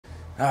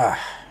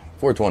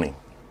420.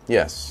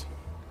 Yes.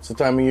 It's the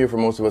time of year for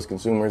most of us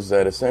consumers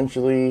that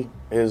essentially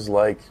is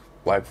like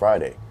Black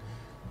Friday.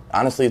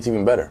 Honestly, it's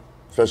even better,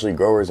 especially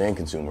growers and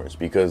consumers,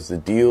 because the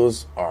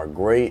deals are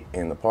great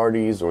and the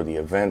parties or the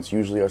events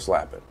usually are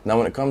slapping. Now,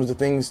 when it comes to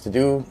things to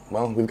do,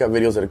 well, we've got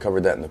videos that have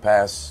covered that in the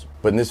past,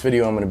 but in this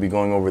video, I'm going to be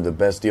going over the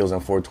best deals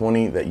on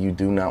 420 that you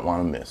do not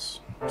want to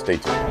miss. Stay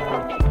tuned.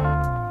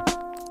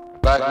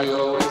 Like we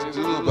always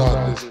do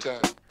about this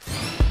time.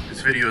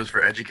 This video is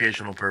for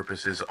educational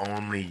purposes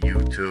only,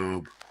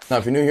 YouTube. Now,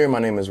 if you're new here, my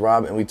name is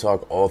Rob, and we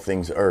talk all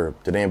things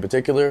herb. Today in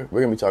particular,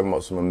 we're going to be talking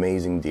about some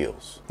amazing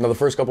deals. Now, the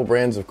first couple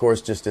brands, of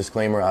course, just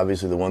disclaimer,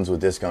 obviously the ones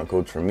with discount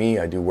codes for me,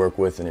 I do work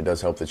with, and it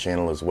does help the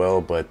channel as well,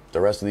 but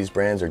the rest of these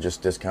brands are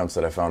just discounts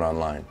that I found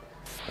online.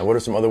 Now, what are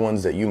some other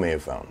ones that you may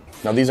have found?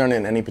 Now, these aren't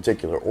in any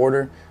particular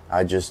order.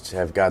 I just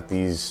have got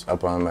these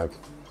up on my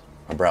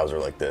browser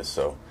like this,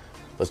 so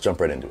let's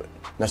jump right into it.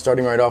 Now,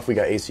 starting right off, we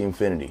got AC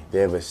Infinity. They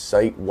have a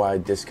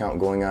site-wide discount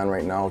going on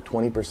right now,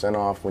 20%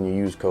 off when you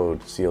use code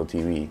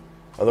CLtv.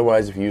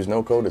 Otherwise, if you use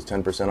no code, it's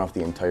 10% off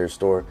the entire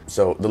store.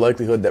 So the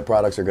likelihood that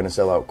products are going to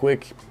sell out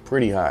quick,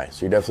 pretty high.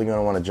 So you're definitely going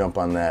to want to jump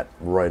on that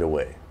right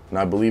away.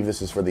 Now, I believe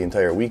this is for the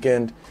entire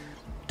weekend.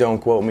 Don't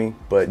quote me,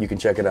 but you can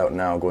check it out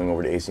now going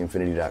over to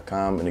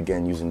acinfinity.com and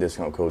again, using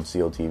discount code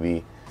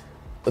CLtv.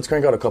 Let's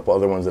crank out a couple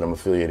other ones that I'm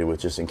affiliated with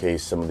just in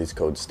case some of these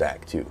codes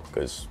stack too,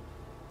 because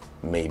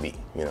maybe,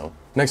 you know.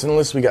 Next on the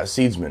list, we got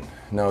Seedsman.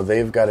 Now,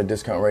 they've got a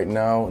discount right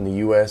now. In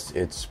the US,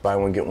 it's buy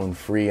one, get one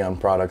free on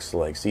products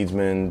like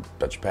Seedsman,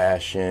 Dutch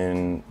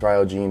Passion,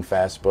 Triogene,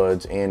 Fast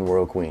Buds, and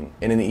Royal Queen.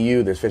 And in the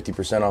EU, there's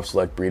 50% off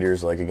select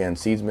breeders like, again,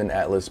 Seedsman,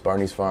 Atlas,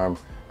 Barney's Farm,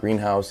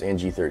 Greenhouse, and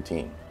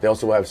G13. They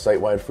also have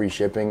site-wide free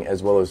shipping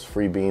as well as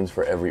free beans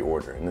for every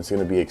order. And it's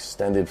going to be an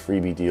extended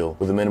freebie deal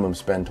with a minimum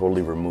spend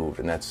totally removed,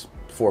 and that's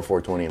for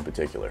 420 in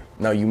particular.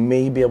 Now, you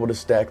may be able to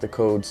stack the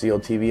code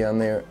CLtv on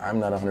there. I'm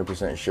not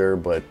 100% sure,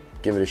 but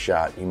give it a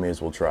shot. You may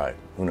as well try.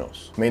 Who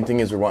knows? Main thing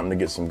is we're wanting to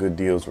get some good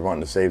deals. We're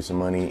wanting to save some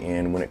money.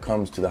 And when it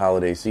comes to the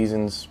holiday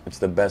seasons, it's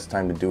the best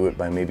time to do it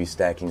by maybe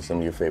stacking some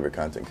of your favorite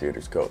content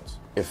creators' codes.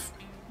 If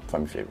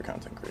I'm your favorite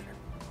content creator.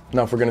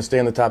 Now, if we're going to stay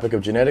on the topic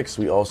of genetics,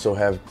 we also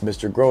have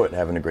Mr. Grow It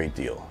having a great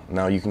deal.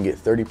 Now, you can get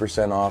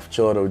 30% off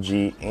Chill Out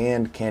OG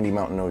and Candy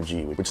Mountain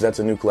OG, which that's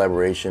a new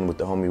collaboration with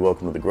the homie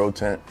Welcome to the Grow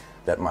Tent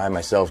that I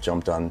myself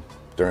jumped on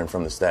during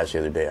From the Stash the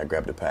other day. I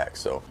grabbed a pack.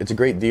 So it's a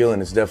great deal,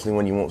 and it's definitely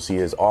one you won't see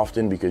as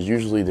often because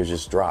usually there's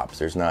just drops.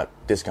 There's not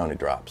discounted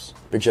drops.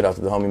 Big shout out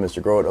to the homie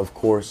Mr. Grow It, of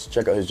course.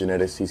 Check out his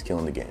genetics. He's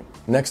killing the game.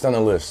 Next on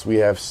the list, we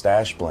have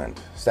Stash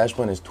Blend. Stash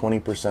Blend is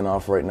 20%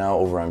 off right now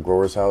over on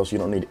Grower's House. You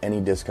don't need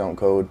any discount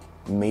code.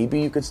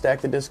 Maybe you could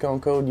stack the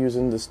discount code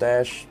using the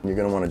stash. You're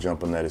going to want to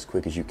jump on that as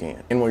quick as you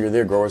can. And while you're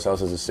there, Grower's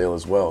House has a sale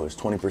as well. There's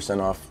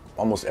 20% off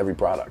almost every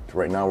product.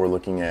 Right now we're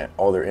looking at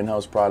all their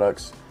in-house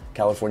products.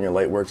 California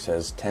Lightworks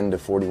has 10 to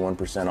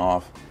 41%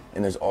 off,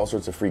 and there's all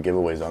sorts of free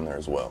giveaways on there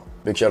as well.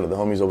 Big shout out to the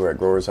homies over at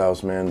Grower's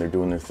House, man. They're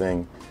doing their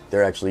thing.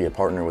 They're actually a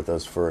partner with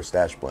us for a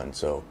Stash Blend,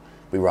 so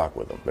we rock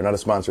with them. They're not a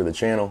sponsor of the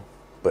channel,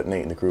 but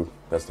Nate and the crew,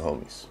 that's the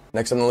homies.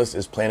 Next on the list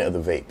is Planet of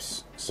the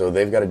Vapes. So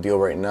they've got a deal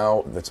right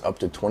now that's up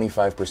to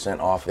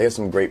 25% off. They have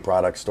some great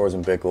products, Storz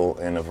 & Bickel,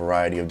 and a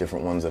variety of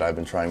different ones that I've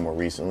been trying more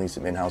recently,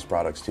 some in-house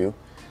products too,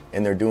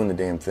 and they're doing the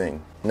damn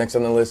thing. Next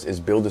on the list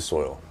is Build a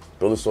Soil.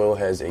 Build a Soil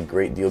has a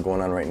great deal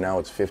going on right now.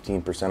 It's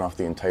 15% off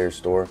the entire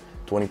store,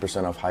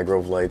 20% off High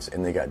Grove lights,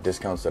 and they got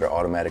discounts that are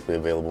automatically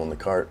available in the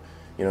cart.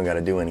 You don't got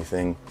to do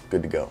anything.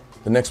 Good to go.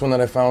 The next one that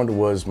I found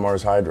was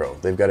Mars Hydro.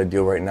 They've got a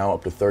deal right now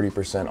up to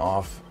 30%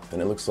 off,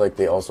 and it looks like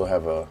they also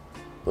have a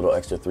little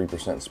extra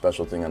 3%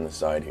 special thing on the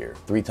side here.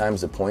 3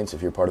 times the points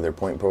if you're part of their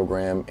point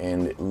program,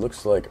 and it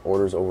looks like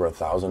orders over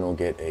 1,000 will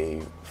get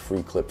a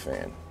free clip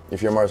fan.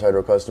 If you're a Mars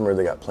Hydro customer,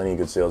 they got plenty of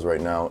good sales right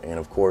now, and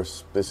of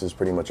course, this is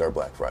pretty much our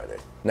Black Friday.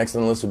 Next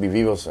on the list would be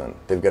VivoSun.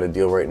 They've got a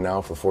deal right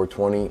now for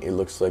 420. It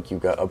looks like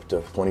you've got up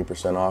to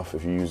 20% off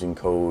if you're using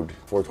code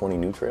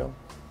 420NewTrail,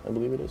 I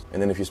believe it is.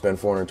 And then if you spend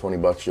 420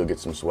 bucks, you'll get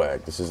some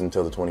swag. This is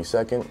until the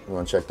 22nd. You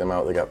want to check them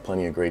out. They got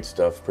plenty of great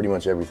stuff, pretty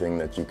much everything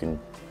that you can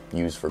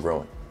use for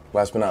growing.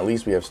 Last but not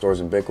least, we have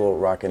Storz &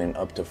 Bickel rocking an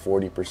up to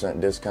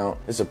 40%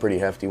 discount. This is a pretty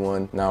hefty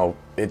one. Now,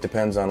 it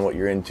depends on what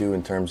you're into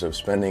in terms of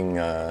spending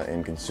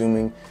and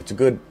consuming. It's a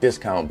good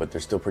discount, but they're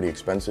still pretty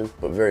expensive,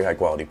 but very high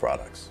quality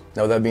products.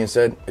 Now, with that being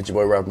said, it's your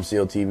boy Rob from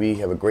CLtv.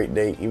 Have a great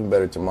day, even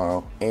better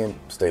tomorrow, and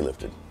stay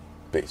lifted.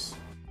 Peace.